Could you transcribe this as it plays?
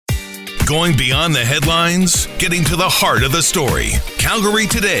Going beyond the headlines, getting to the heart of the story. Calgary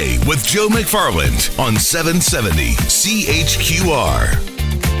Today with Joe McFarland on 770 CHQR.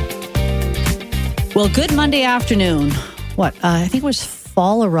 Well, good Monday afternoon. I think it was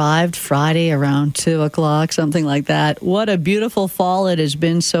fall arrived Friday around 2 o'clock, something like that. What a beautiful fall it has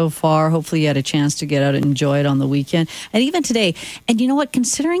been so far. Hopefully you had a chance to get out and enjoy it on the weekend. And even today. And you know what?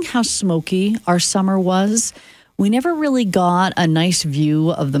 Considering how smoky our summer was, we never really got a nice view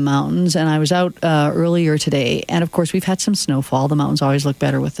of the mountains. And I was out earlier today. And of course, we've had some snowfall. The mountains always look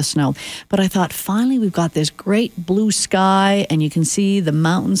better with the snow. But I thought, finally, we've got this great blue sky. And you can see the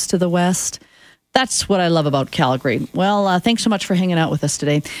mountains to the west. That's what I love about Calgary. Well, thanks so much for hanging out with us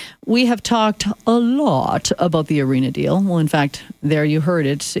today. We have talked a lot about the arena deal. Well, in fact, there you heard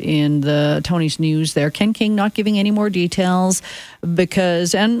it in the Tony's News there. Ken King not giving any more details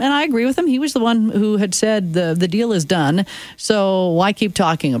because, and I agree with him, he was the one who had said the deal is done, so why keep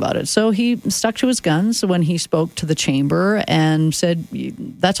talking about it? So he stuck to his guns when he spoke to the chamber and said,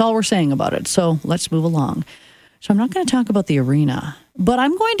 that's all we're saying about it, so let's move along. So I'm not going to talk about the arena, but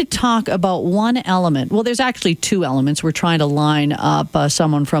I'm going to talk about one element. Well, there's actually two elements. We're trying to line up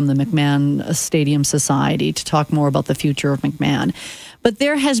someone from the McMahon Stadium Society to talk more about the future of McMahon. But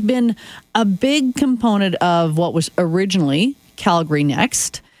there has been a big component of what was originally Calgary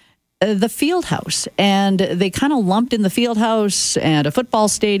Next, the Fieldhouse. And they kind of lumped in the Fieldhouse and a football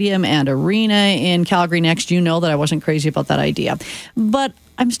stadium and arena in Calgary Next. You know that I wasn't crazy about that idea. But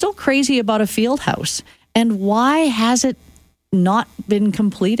I'm still crazy about a Fieldhouse. And why has it not been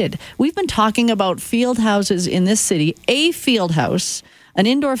completed? We've been talking about field houses in this city, a field house, an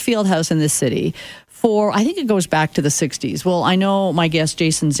indoor field house in this city for, I think it goes back to the 60s. Well, I know my guest,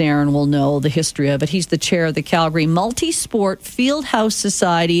 Jason Zaran, will know the history of it. He's the chair of the Calgary Multisport Fieldhouse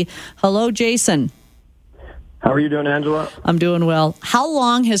Society. Hello, Jason. How are you doing, Angela? I'm doing well. How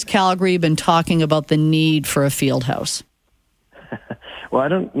long has Calgary been talking about the need for a field house? Well, I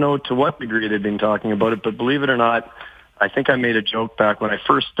don't know to what degree they've been talking about it, but believe it or not, I think I made a joke back when I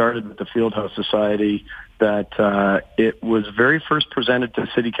first started with the Fieldhouse Society that it was very first presented to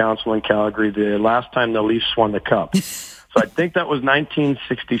City Council in Calgary the last time the Leafs won the Cup. So I think that was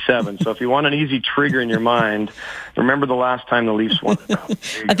 1967. So if you want an easy trigger in your mind, remember the last time the Leafs won the Cup.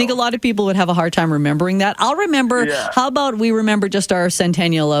 I think a lot of people would have a hard time remembering that. I'll remember. Yeah. How about we remember just our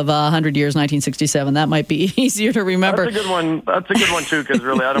centennial of 100 years, 1967? That might be easier to remember. That's a good one. That's a good one, too, because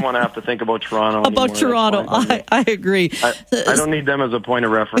really I don't want to have to think about Toronto About Toronto. I agree. I don't need them as a point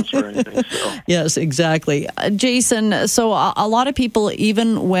of reference for anything. So. Yes, exactly. Jason, so a lot of people,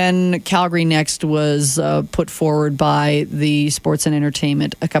 even when Calgary Next was put forward by the Sports and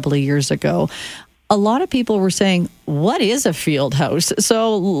Entertainment a couple of years ago, a lot of people were saying, what is a field house?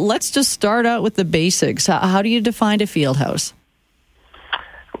 So let's just start out with the basics. How do you define a field house?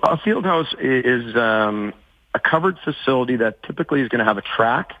 Well, a field house is a covered facility that typically is going to have a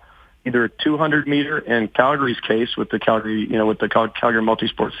track, either a 200-meter. In Calgary's case, with the Calgary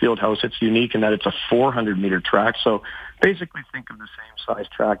Multisport Fieldhouse, it's unique in that it's a 400-meter track. So basically think of the same size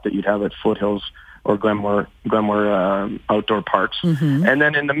track that you'd have at Foothills or Glenmore outdoor parks. Mm-hmm. And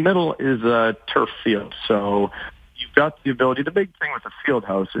then in the middle is a turf field. So you've got the ability. The big thing with the field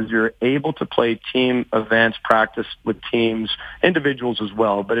house is you're able to play team events, practice with teams, individuals as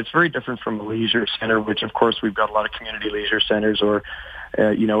well. But it's very different from a leisure center, which of course we've got a lot of community leisure centers, or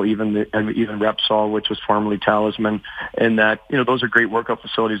even Repsol, which was formerly Talisman, and that those are great workout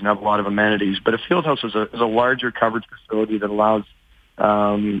facilities and have a lot of amenities. But a field house is a larger covered facility that allows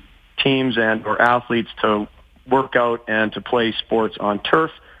teams and or athletes to work out and to play sports on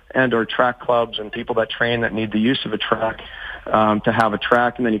turf, and or track clubs and people that train that need the use of a track to have a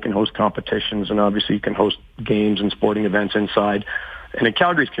track, and then you can host competitions, and obviously you can host games and sporting events inside. And in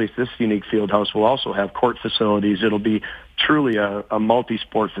Calgary's case, this unique field house will also have court facilities. It'll be truly a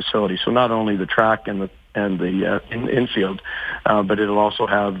multi-sport facility. So not only the track and the infield, but it'll also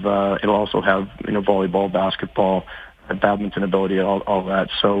have volleyball, basketball, badminton ability, all that.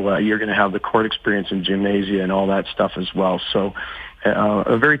 So you're going to have the court experience in gymnasia and all that stuff as well. So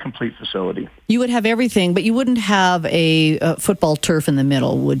a very complete facility. You would have everything, but you wouldn't have a football turf in the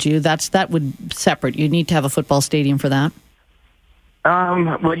middle, would you? That would separate. You need to have a football stadium for that.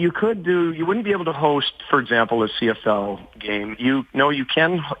 Well, you could do. You wouldn't be able to host, for example, a CFL game. You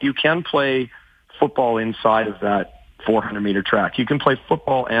can play football inside of that 400-meter track. You can play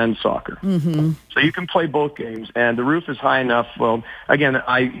football and soccer. Mm-hmm. So you can play both games, and the roof is high enough. Well, again,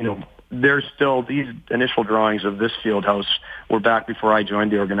 there's still these initial drawings of this field house were back before I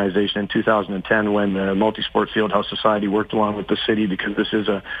joined the organization in 2010 when the Multisport Fieldhouse Society worked along with the city, because this is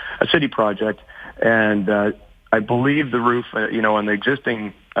a city project. And I believe the roof, on the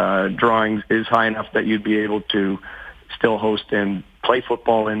existing drawings is high enough that you'd be able to still host and play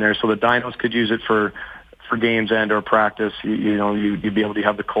football in there. So the Dinos could use it for games and or practice. You'd be able to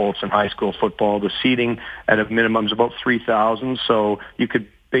have the Colts and high school football. The seating at a minimum is about 3,000, so you could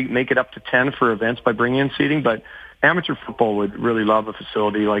make it up to 10 for events by bringing in seating. But amateur football would really love a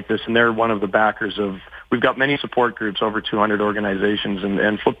facility like this, and they're one of the backers of. We've got many support groups, over 200 organizations,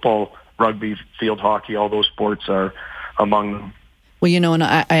 and football, rugby, field hockey, all those sports are among them. Well, and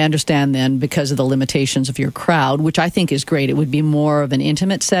I understand then, because of the limitations of your crowd, which I think is great, it would be more of an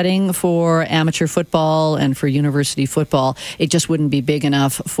intimate setting for amateur football and for university football. It just wouldn't be big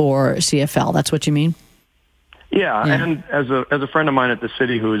enough for CFL. That's what you mean? Yeah. And as a friend of mine at the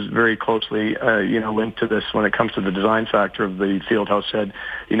city who is very closely, linked to this when it comes to the design factor of the field house said,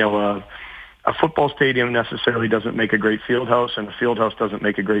 a football stadium necessarily doesn't make a great field house, and a field house doesn't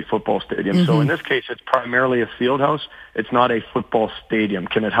make a great football stadium. Mm-hmm. So in this case, it's primarily a field house. It's not a football stadium.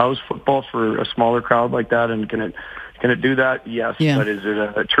 Can it house football for a smaller crowd like that? And can it do that? Yes. Yeah. But is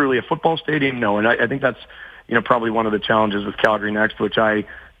it truly a football stadium? No. And I think that's, probably one of the challenges with Calgary Next, which to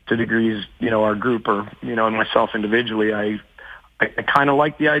degrees, our group or, and myself individually, I kind of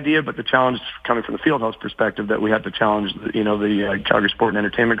like the idea, but the challenge coming from the Fieldhouse perspective that we had to challenge, the Calgary Sport and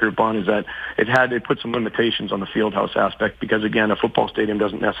Entertainment Group on is that it put some limitations on the Fieldhouse aspect because, again, a football stadium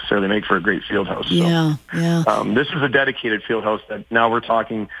doesn't necessarily make for a great Fieldhouse. This is a dedicated Fieldhouse that now we're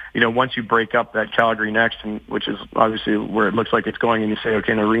talking, once you break up that Calgary Next, which is obviously where it looks like it's going, and you say,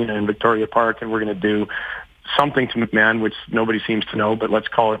 okay, an arena in Victoria Park, and we're going to do something to McMahon, which nobody seems to know, but let's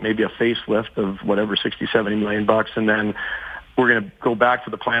call it maybe a facelift of whatever, $60-70 million, and then we're going to go back to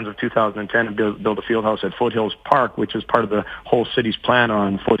the plans of 2010 and build a field house at Foothills Park, which is part of the whole city's plan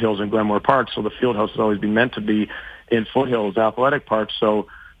on Foothills and Glenmore Park. So the field house has always been meant to be in Foothills Athletic Park. So,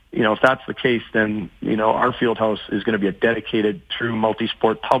 if that's the case, then, our field house is going to be a dedicated, true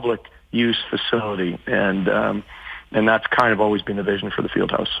multi-sport public use facility. And that's kind of always been the vision for the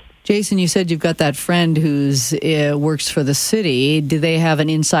field house. Jason, you said you've got that friend who's works for the city. Do they have an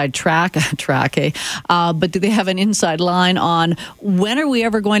inside track, but do they have an inside line on when are we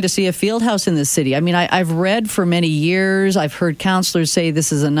ever going to see a field house in this city? I mean, I've read for many years, I've heard councillors say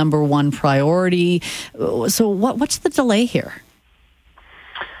this is a number one priority. So what's the delay here?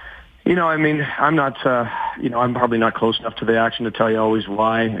 I'm not, I'm probably not close enough to the action to tell you always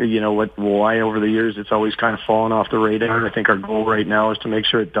why. Why over the years it's always kind of fallen off the radar. I think our goal right now is to make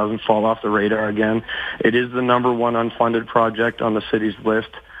sure it doesn't fall off the radar again. It is the number one unfunded project on the city's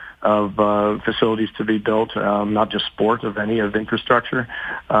list of facilities to be built, not just sport, of any of infrastructure.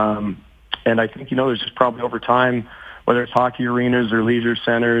 And I think, there's just probably over time, whether it's hockey arenas or leisure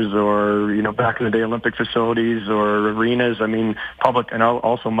centers or, back in the day, Olympic facilities or arenas, public, and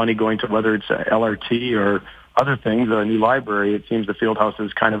also money going to whether it's LRT or other things, a new library, it seems the field house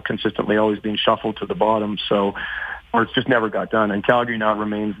has kind of consistently always been shuffled to the bottom. So, or it's just never got done. And Calgary now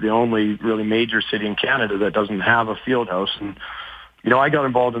remains the only really major city in Canada that doesn't have a field house. And, I got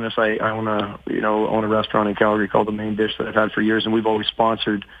involved in this. I own a restaurant in Calgary called The Main Dish that I've had for years, and we've always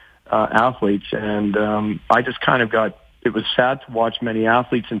sponsored athletes, and I just kind of it was sad to watch many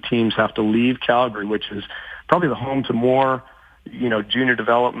athletes and teams have to leave Calgary, which is probably the home to more, junior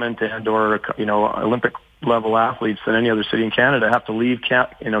development and or, Olympic level athletes than any other city in Canada, have to leave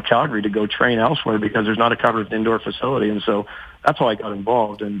Calgary to go train elsewhere because there's not a covered indoor facility. And so that's how I got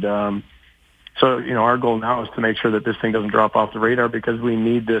involved. And so, our goal now is to make sure that this thing doesn't drop off the radar because we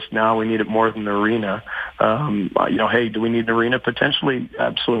need this now. We need it more than the arena. Hey, do we need an arena? Potentially,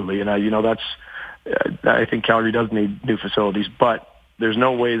 absolutely. And, I think Calgary does need new facilities, but there's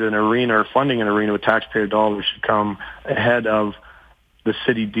no way that an arena or funding an arena with taxpayer dollars should come ahead of the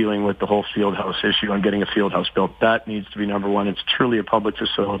city dealing with the whole field house issue and getting a field house built. That needs to be number one. It's truly a public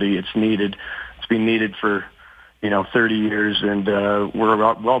facility. It's needed. It's been needed for 30 years, and we're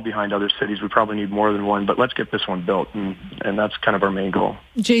well behind other cities. We probably need more than one, but let's get this one built, and that's kind of our main goal.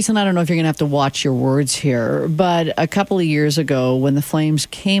 Jason, I don't know if you're going to have to watch your words here, but a couple of years ago when the Flames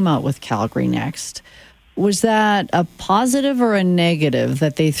came out with Calgary Next, was that a positive or a negative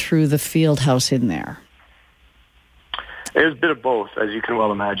that they threw the field house in there? It was a bit of both, as you can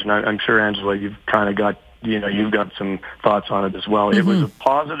well imagine. I'm sure, Angela, you've kind of got, you've got some thoughts on it as well. Mm-hmm. It was a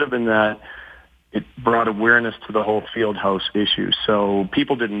positive in that it brought awareness to the whole field house issue. So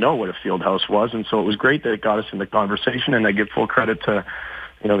people didn't know what a field house was, and so it was great that it got us in the conversation, and I give full credit to,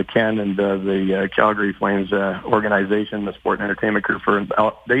 the Ken and the Calgary Flames organization, the Sport and Entertainment Group,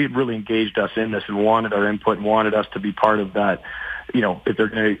 they really engaged us in this and wanted our input and wanted us to be part of that. If they're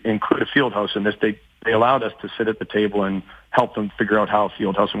going to include a field house in this, they they allowed us to sit at the table and help them figure out how a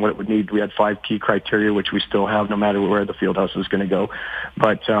field house and what it would need. We had 5 key criteria, which we still have no matter where the field house is going to go.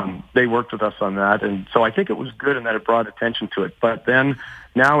 But they worked with us on that. And so I think it was good in that it brought attention to it. But then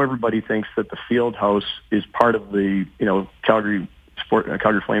now everybody thinks that the field house is part of the, Calgary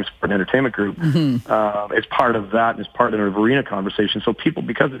Flames Sport and Entertainment Group. Mm-hmm. It's part of that, and it's part of the arena conversation. So people,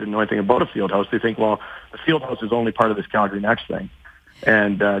 because they didn't know anything about a field house, they think, well, the field house is only part of this Calgary Next thing.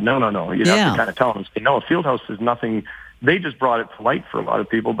 And no. You have to kind of tell them, no, a field house is nothing. They just brought it to light for a lot of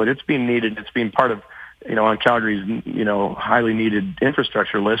people, but it's been needed. It's been part of, on Calgary's, highly needed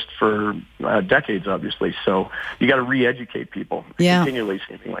infrastructure list for decades, obviously. So you got to re-educate people continually,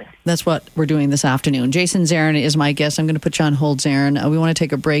 seemingly. That's what we're doing this afternoon. Jason Zaran is my guest. I'm going to put you on hold, Zaran. We want to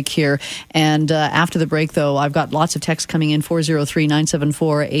take a break here. And after the break, though, I've got lots of texts coming in,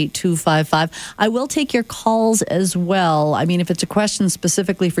 403-974-8255. I will take your calls as well. I mean, if it's a question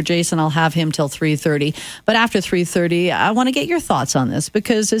specifically for Jason, I'll have him till 3:30. But after 3:30, I want to get your thoughts on this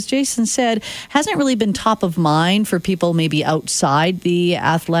because, as Jason said, hasn't really been top of mind for people maybe outside the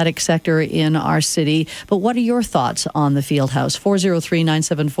athletic sector in our city. But what are your thoughts on the Fieldhouse?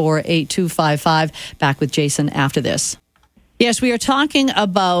 403-974-8255. Back with Jason after this. Yes, we are talking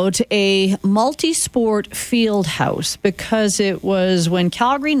about a multi-sport fieldhouse because it was when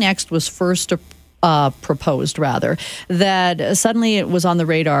Calgary Next was first proposed, that suddenly it was on the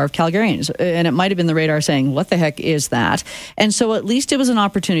radar of Calgarians. And it might have been the radar saying, what the heck is that? And so at least it was an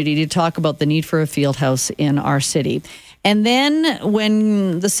opportunity to talk about the need for a field house in our city. And then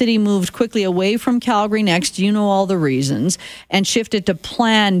when the city moved quickly away from Calgary Next, all the reasons, and shifted to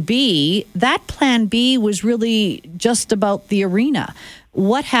Plan B, that Plan B was really just about the arena.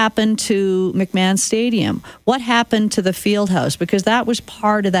 What happened to McMahon Stadium? What happened to the Fieldhouse? Because that was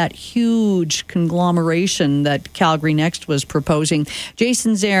part of that huge conglomeration that Calgary Next was proposing.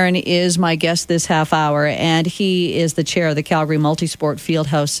 Jason Zaran is my guest this half hour, and he is the chair of the Calgary Multisport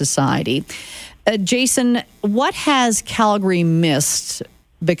Fieldhouse Society. Jason, what has Calgary missed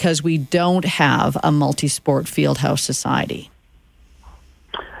because we don't have a multi-sport fieldhouse society?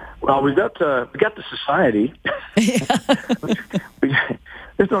 Well, we got the society. We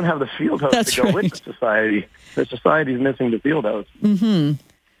just don't have the field house to go with the society. The society is missing the field house. Mm-hmm.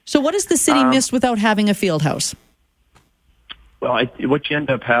 So what has the city missed without having a field house? Well, what you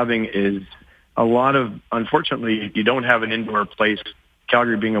end up having is a lot of, unfortunately, you don't have an indoor place.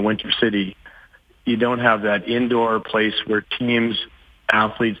 Calgary being a winter city, you don't have that indoor place where teams,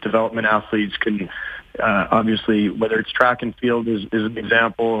 athletes, development athletes can obviously, whether it's track and field is an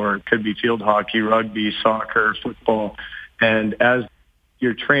example, or it could be field hockey, rugby, soccer, football. And as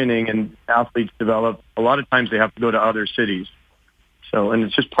you're training and athletes develop, a lot of times they have to go to other cities. So, and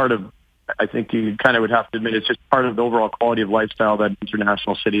it's just part of, I think you kind of would have to admit, it's just part of the overall quality of lifestyle that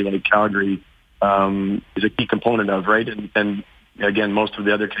international city like Calgary is a key component of, right? And again, most of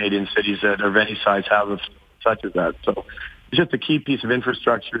the other Canadian cities that are of any size have such as that. So it's just a key piece of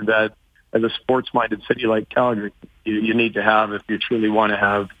infrastructure that, as a sports-minded city like Calgary, you need to have if you truly want to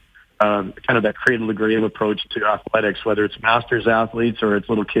have kind of that cradle-to-grave approach to athletics, whether it's masters athletes or it's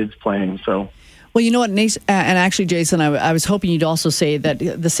little kids playing. So. Well, you know what, and actually, Jason, I was hoping you'd also say that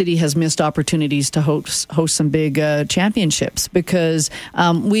the city has missed opportunities to host some big championships because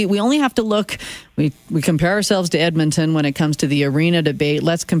we only have to look. We compare ourselves to Edmonton when it comes to the arena debate.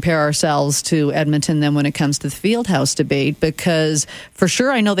 Let's compare ourselves to Edmonton then when it comes to the Fieldhouse debate because for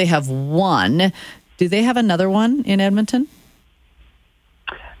sure I know they have one. Do they have another one in Edmonton?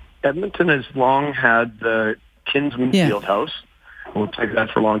 Edmonton has long had the Kinsman Fieldhouse. We'll take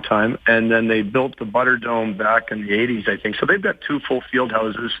that for a long time. And then they built the Butter Dome back in the 80s, I think. So they've got 2 full field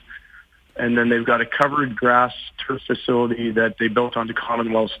houses. And then they've got a covered grass turf facility that they built onto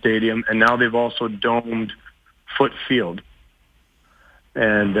Commonwealth Stadium. And now they've also domed Foot Field.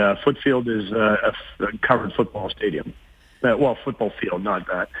 And Foot Field is a covered football stadium. Football field, not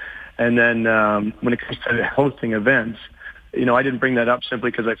that. And then when it comes to hosting events, I didn't bring that up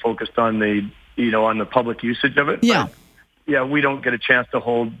simply because I focused on the public usage of it. Yeah. But, yeah, we don't get a chance to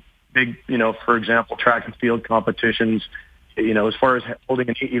hold big, for example, track and field competitions. As far as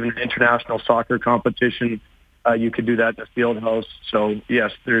holding even an international soccer competition, you could do that in the field house. So,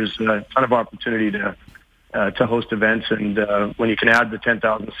 yes, there's a ton of opportunity to host events. And when you can add the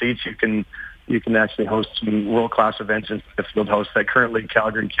 10,000 seats, you can actually host some world-class events in the field house that currently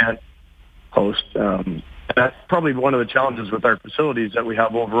Calgary can't host. And that's probably one of the challenges with our facilities that we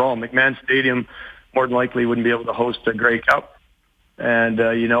have overall. McMahon Stadium more than likely wouldn't be able to host a Grey Cup. And,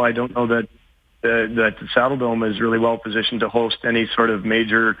 I don't know that the Saddle Dome is really well positioned to host any sort of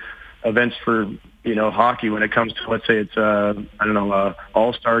major events for, hockey when it comes to, let's say it's a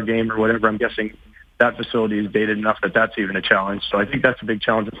all-star game or whatever. I'm guessing that facility is dated enough that that's even a challenge. So I think that's a big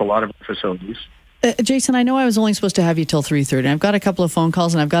challenge with a lot of facilities. Jason, I know I was only supposed to have you till 3:30. I've got a couple of phone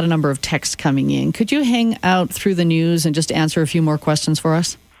calls and I've got a number of texts coming in. Could you hang out through the news and just answer a few more questions for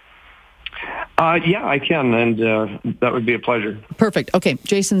us? Yeah, I can, and that would be a pleasure. Perfect. Okay,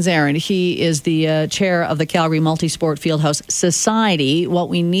 Jason Zaran, he is the chair of the Calgary Multisport Fieldhouse Society. What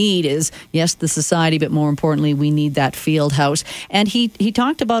we need is, yes, the society, but more importantly, we need that field house. And he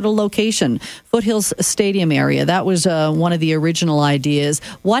talked about a location, Foothills Stadium area. That was one of the original ideas.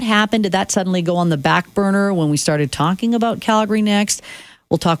 What happened? Did that suddenly go on the back burner when we started talking about Calgary Next?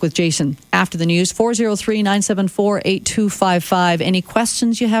 We'll talk with Jason after the news. 403-974-8255. Any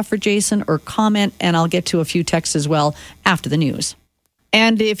questions you have for Jason or comment, and I'll get to a few texts as well after the news.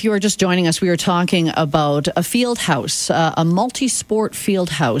 And if you are just joining us, we are talking about a field house, a multi-sport field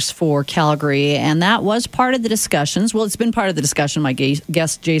house for Calgary, and that was part of the discussions. Well, it's been part of the discussion, my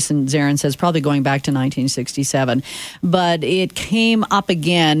guest Jason Zaran says, probably going back to 1967. But it came up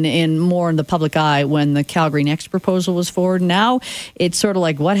again more in the public eye when the Calgary Next proposal was forward. Now it's sort of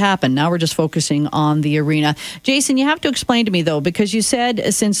like, what happened? Now we're just focusing on the arena. Jason, you have to explain to me, though, because you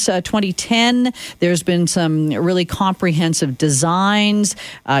said since 2010, there's been some really comprehensive designs.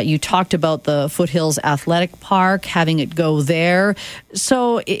 You talked about the Foothills Athletic Park, having it go there.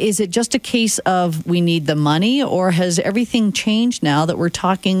 So is it just a case of we need the money, or has everything changed now that we're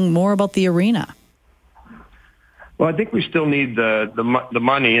talking more about the arena? Well, I think we still need the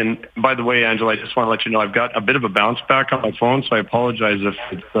money. And by the way, Angela, I just want to let you know I've got a bit of a bounce back on my phone, so I apologize if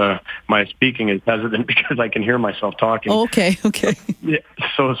it's, my speaking is hesitant because I can hear myself talking. Oh, okay. Yeah,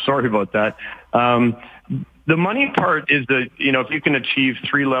 so sorry about that. The money part is if you can achieve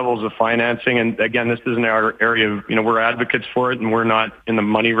 3 levels of financing, and again, this isn't our area of, we're advocates for it and we're not in the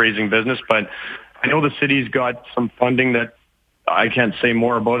money raising business, but I know the city's got some funding that I can't say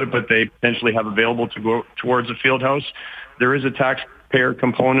more about it, but they potentially have available to go towards a field house. There is a taxpayer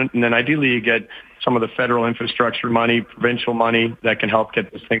component, and then ideally you get some of the federal infrastructure money, provincial money that can help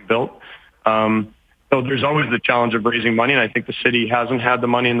get this thing built. So there's always the challenge of raising money, and I think the city hasn't had the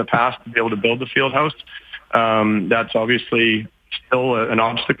money in the past to be able to build the field house. That's obviously still an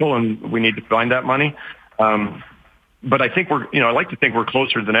obstacle, and we need to find that money. But I think I like to think we're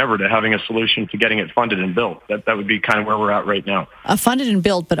closer than ever to having a solution to getting it funded and built. That would be kind of where we're at right now. Funded and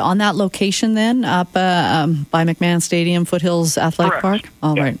built, but on that location then, up by McMahon Stadium, Foothills Athletic Park?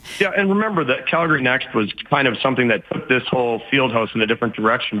 All right. Yeah, and remember that Calgary Next was kind of something that took this whole field house in a different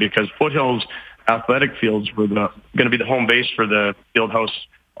direction, because Foothills athletic fields were going to be the home base for the field house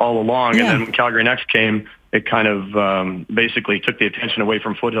all along. Yeah. And then when Calgary Next came, it kind of basically took the attention away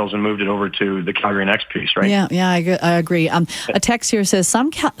from Foothills and moved it over to the Calgary Next piece, right? Yeah, I agree. A text here says,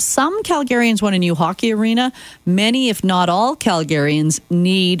 some Calgarians want a new hockey arena. Many, if not all, Calgarians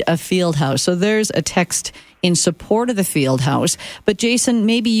need a field house. So there's a text in support of the field house. But Jason,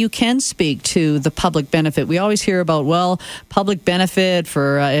 maybe you can speak to the public benefit. We always hear about, public benefit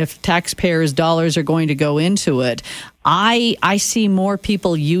for if taxpayers' dollars are going to go into it. I see more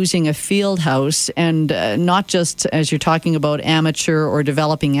people using a field house, and not just as you're talking about amateur or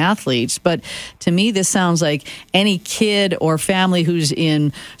developing athletes, but to me this sounds like any kid or family who's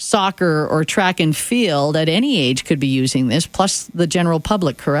in soccer or track and field at any age could be using this, plus the general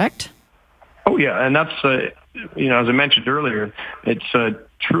public, correct? Oh, yeah, and that's, as I mentioned earlier, it's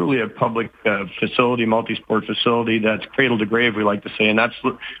truly a public facility, multi-sport facility that's cradle to grave, we like to say, and that's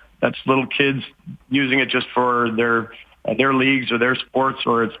little kids using it just for their leagues or their sports,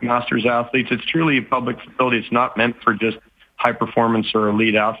 or it's masters athletes. It's truly a public facility. It's not meant for just high performance or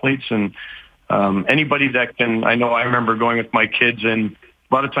elite athletes. And anybody that can, I remember going with my kids, and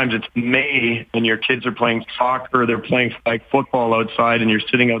a lot of times it's May and your kids are playing soccer, they're playing flag football outside, and you're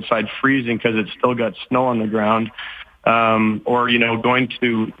sitting outside freezing because it's still got snow on the ground. Or going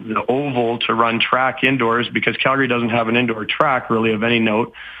to the Oval to run track indoors, because Calgary doesn't have an indoor track really of any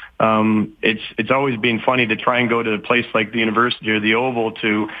note. It's always been funny to try and go to a place like the university or the Oval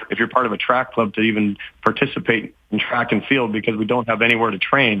if you're part of a track club, to even participate in track and field, because we don't have anywhere to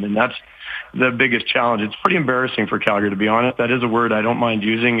train. And that's the biggest challenge. It's pretty embarrassing for Calgary, to be honest. That is a word I don't mind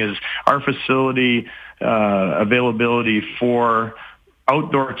using, is our facility availability for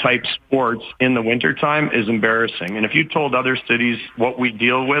outdoor type sports in the wintertime is embarrassing. And if you told other cities what we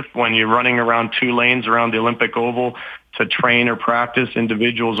deal with when you're running around 2 lanes around the Olympic Oval to train or practice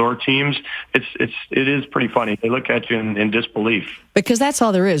individuals or teams, it is pretty funny. They look at you in disbelief. Because that's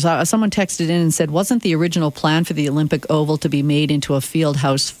all there is. Someone texted in and said, wasn't the original plan for the Olympic Oval to be made into a field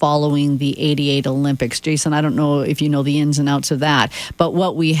house following the 88 Olympics? Jason, I don't know if you know the ins and outs of that, but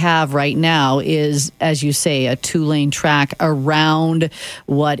what we have right now is, as you say, a 2-lane track around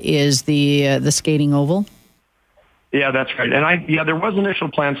what is the skating oval. Yeah, that's right. And there was initial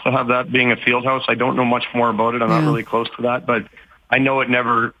plans to have that being a field house. I don't know much more about it. I'm not really close to that, but I know it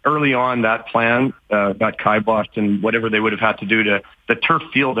never, early on, that plan got kiboshed, and whatever they would have had to do to the turf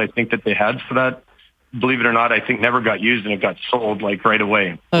field, I think that they had for that, believe it or not, I think never got used, and it got sold like right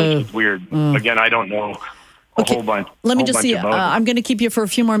away, which is weird. Again, I don't know. A whole bunch. Let me just see. I'm going to keep you for a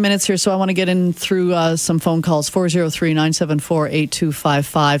few more minutes here, so I want to get in through some phone calls.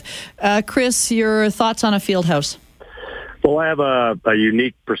 403-974-8255. Chris, your thoughts on a field house? Well, I have a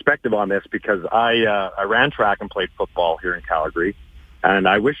unique perspective on this because I ran track and played football here in Calgary, and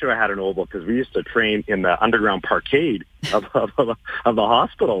I wish I had an oval because we used to train in the underground parkade of the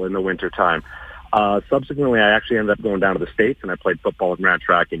hospital in the wintertime. Subsequently, I actually ended up going down to the States, and I played football and ran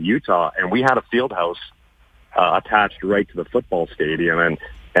track in Utah, and we had a field house attached right to the football stadium,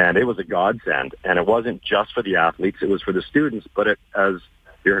 and it was a godsend. And it wasn't just for the athletes; it was for the students. But as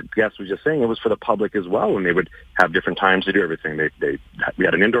your guest was just saying, it was for the public as well, and they would have different times to do everything. We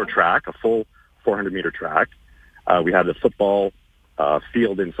had an indoor track, a full 400-meter track. We had the football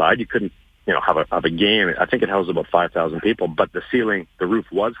field inside. You couldn't, have a game. I think it housed about 5,000 people, but the roof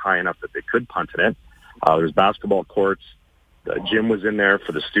was high enough that they could punt it in. There was basketball courts. The gym was in there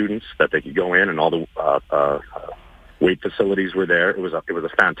for the students that they could go in, and all the weight facilities were there. It was a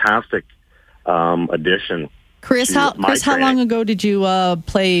fantastic addition. Chris, how long ago did you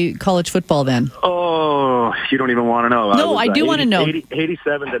play college football then? Oh, you don't even want to know. No, I do want to know.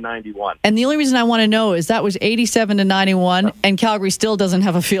 87 to 91. And the only reason I want to know is that was 87 to 91, and Calgary still doesn't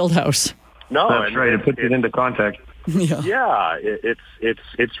have a field house. No, that's right. It puts it into context. Yeah,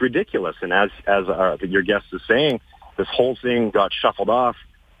 it's ridiculous. And as your guest is saying, this whole thing got shuffled off.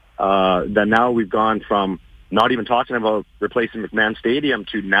 Then now we've gone from not even talking about replacing McMahon Stadium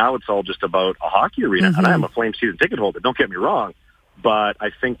to now it's all just about a hockey arena. Mm-hmm. And I am a Flame season ticket holder, don't get me wrong. But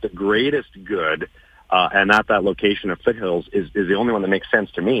I think the greatest good, and at that location of Foothills, is the only one that makes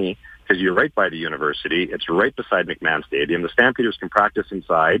sense to me, because you're right by the university. It's right beside McMahon Stadium. The Stampeders can practice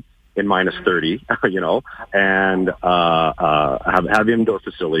inside in minus 30, and have indoor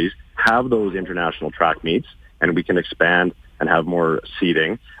facilities, have those international track meets, and we can expand and have more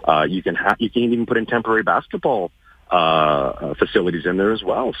seating. You can even put in temporary basketball facilities in there as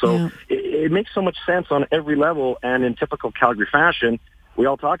well. So it makes so much sense on every level. And in typical Calgary fashion, we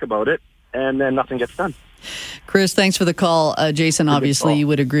all talk about it, and then nothing gets done. Chris, thanks for the call. Jason, obviously, you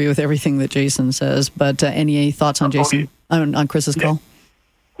would agree with everything that Jason says, but any thoughts on Jason on Chris's call?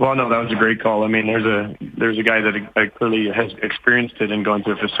 Well, no, that was a great call. I mean, there's a guy that clearly has experienced it and going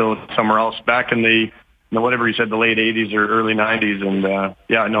to a facility somewhere else back in the whatever he said, the late 80s or early 90s. And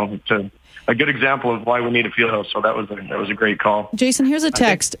it's a good example of why we need a field house. So that was a great call. Jason, here's a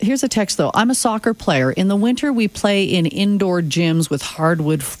text. Here's a text, though. I'm a soccer player. In the winter, we play in indoor gyms with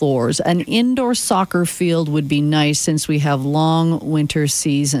hardwood floors. An indoor soccer field would be nice since we have long winter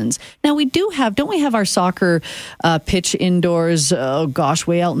seasons. Now, don't we have our soccer pitch indoors,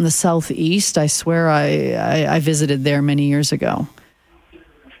 way out in the southeast? I swear I visited there many years ago.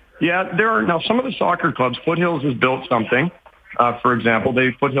 Yeah, there are now some of the soccer clubs. Foothills has built something. For example,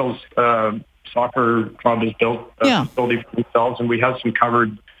 the Foothills Soccer Club has built a facility for themselves, and we have some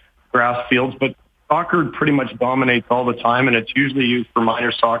covered grass fields. But soccer pretty much dominates all the time, and it's usually used for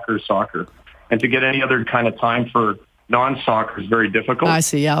minor soccer. And to get any other kind of time for non-soccer is very difficult. I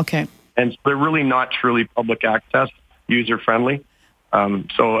see, yeah, okay. And so they're really not truly public access, user-friendly.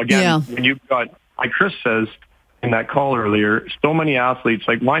 So again, when you've got, like Chris says, in that call earlier, so many athletes,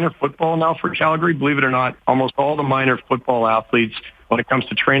 like minor football now for Calgary, believe it or not, almost all the minor football athletes, when it comes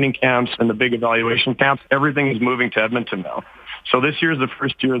to training camps and the big evaluation camps, everything is moving to Edmonton now. So this year is the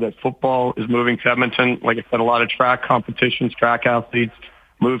first year that football is moving to Edmonton. Like I said, a lot of track competitions, track athletes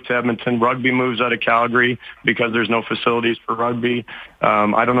move to Edmonton. Rugby moves out of Calgary because there's no facilities for rugby.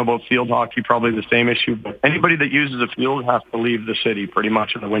 I don't know about field hockey, probably the same issue, but anybody that uses a field has to leave the city pretty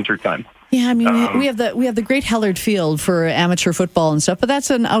much in the wintertime. Yeah, I mean, we have the Great Hellard Field for amateur football and stuff, but that's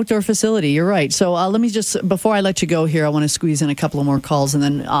an outdoor facility. You're right. So let me just, before I let you go here, I want to squeeze in a couple of more calls, and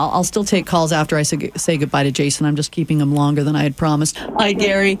then I'll still take calls after I say goodbye to Jason. I'm just keeping him longer than I had promised. Hi,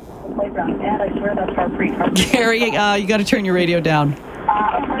 Gary. Gary, you got to turn your radio down.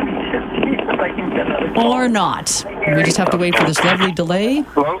 Or not. We just have to wait for this lovely delay.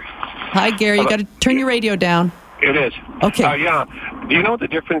 Hello? Hi, Gary. You got to turn your radio down. It is. Okay. Yeah. Do you know the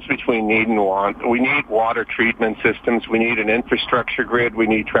difference between need and want? We need water treatment systems. We need an infrastructure grid. We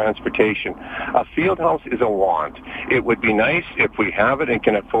need transportation. A field house is a want. It would be nice if we have it and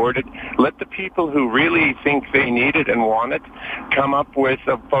can afford it. Let the people who really think they need it and want it come up with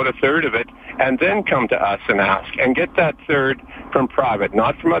about a third of it, and then come to us and ask, and get that third from private,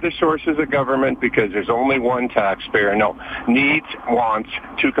 not from other sources of government, because there's only one taxpayer. No, needs, wants,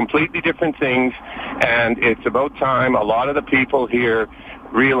 two completely different things, and it's about time a lot of the people here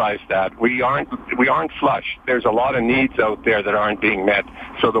realize that we aren't flush. There's a lot of needs out there that aren't being met.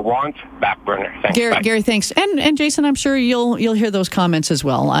 So the wants, back burner. Thanks. Gary, thanks. And Jason, I'm sure you'll hear those comments as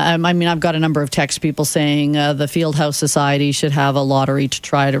well. I mean, I've got a number of text people saying the Fieldhouse Society should have a lottery to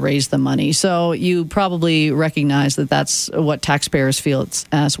try to raise the money. So you probably recognize that that's what taxpayers feel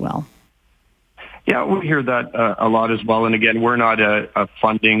as well. Yeah, we hear that a lot as well. And again, we're not a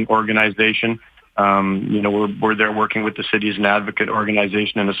funding organization. We're there working with the city as an advocate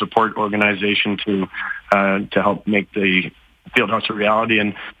organization and a support organization to help make the Fieldhouse a reality.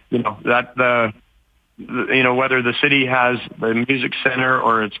 And whether the city has the music center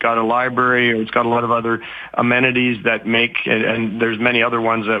or it's got a library or it's got a lot of other amenities that make, and there's many other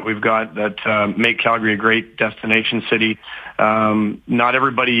ones that we've got that make Calgary a great destination city. Not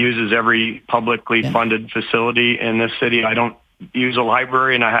everybody uses every publicly funded facility in this city. I don't use a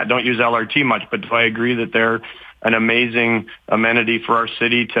library and I don't use LRT much, but do I agree that they're an amazing amenity for our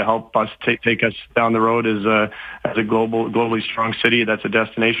city to help us take us down the road as a globally strong city that's a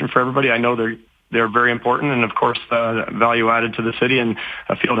destination for everybody? I know they're very important, and of course value added to the city, and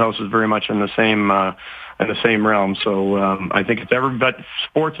a field house is very much in the same realm. So I think but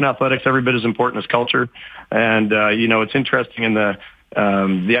sports and athletics every bit as important as culture. And it's interesting in the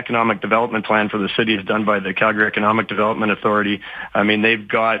economic development plan for the city is done by the Calgary Economic Development Authority. I mean, they've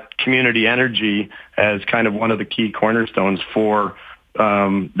got community energy as kind of one of the key cornerstones for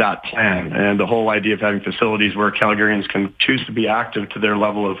that plan, and the whole idea of having facilities where Calgarians can choose to be active to their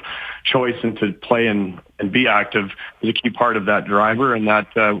level of choice and to play and be active is a key part of that driver and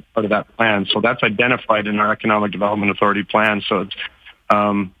that part of that plan. So that's identified in our Economic Development Authority plan. So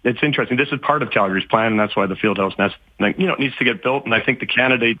it's interesting. This is part of Calgary's plan, and that's why the Fieldhouse needs to get built. And I think the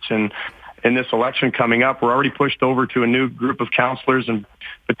candidates in this election coming up, we're already pushed over to a new group of councillors and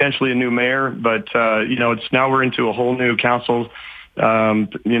potentially a new mayor. But it's now we're into a whole new council.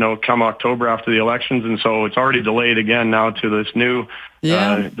 Come October after the elections, and so it's already delayed again now to this new,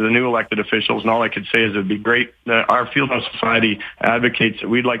 the new elected officials. And all I could say is it'd be great. Our Fieldhouse Society advocates that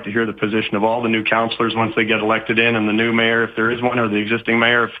we'd like to hear the position of all the new councillors once they get elected in, and the new mayor, if there is one, or the existing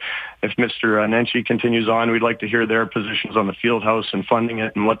mayor, if Mr. Nenshi continues on, we'd like to hear their positions on the Fieldhouse and funding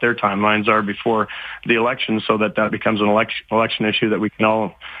it and what their timelines are before the election, so that becomes an election issue that we can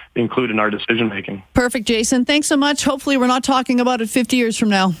all include in our decision making. Perfect, Jason. Thanks so much. Hopefully we're not talking about it 50 years from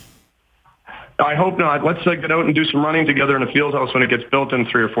now. I hope not. Let's get out and do some running together in a field house when it gets built in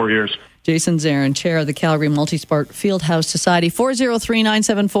 3 or 4 years. Jason Zaran, chair of the Calgary Multisport Fieldhouse Society.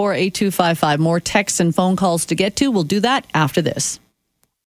 403-974-8255. More texts and phone calls to get to. We'll do that after this.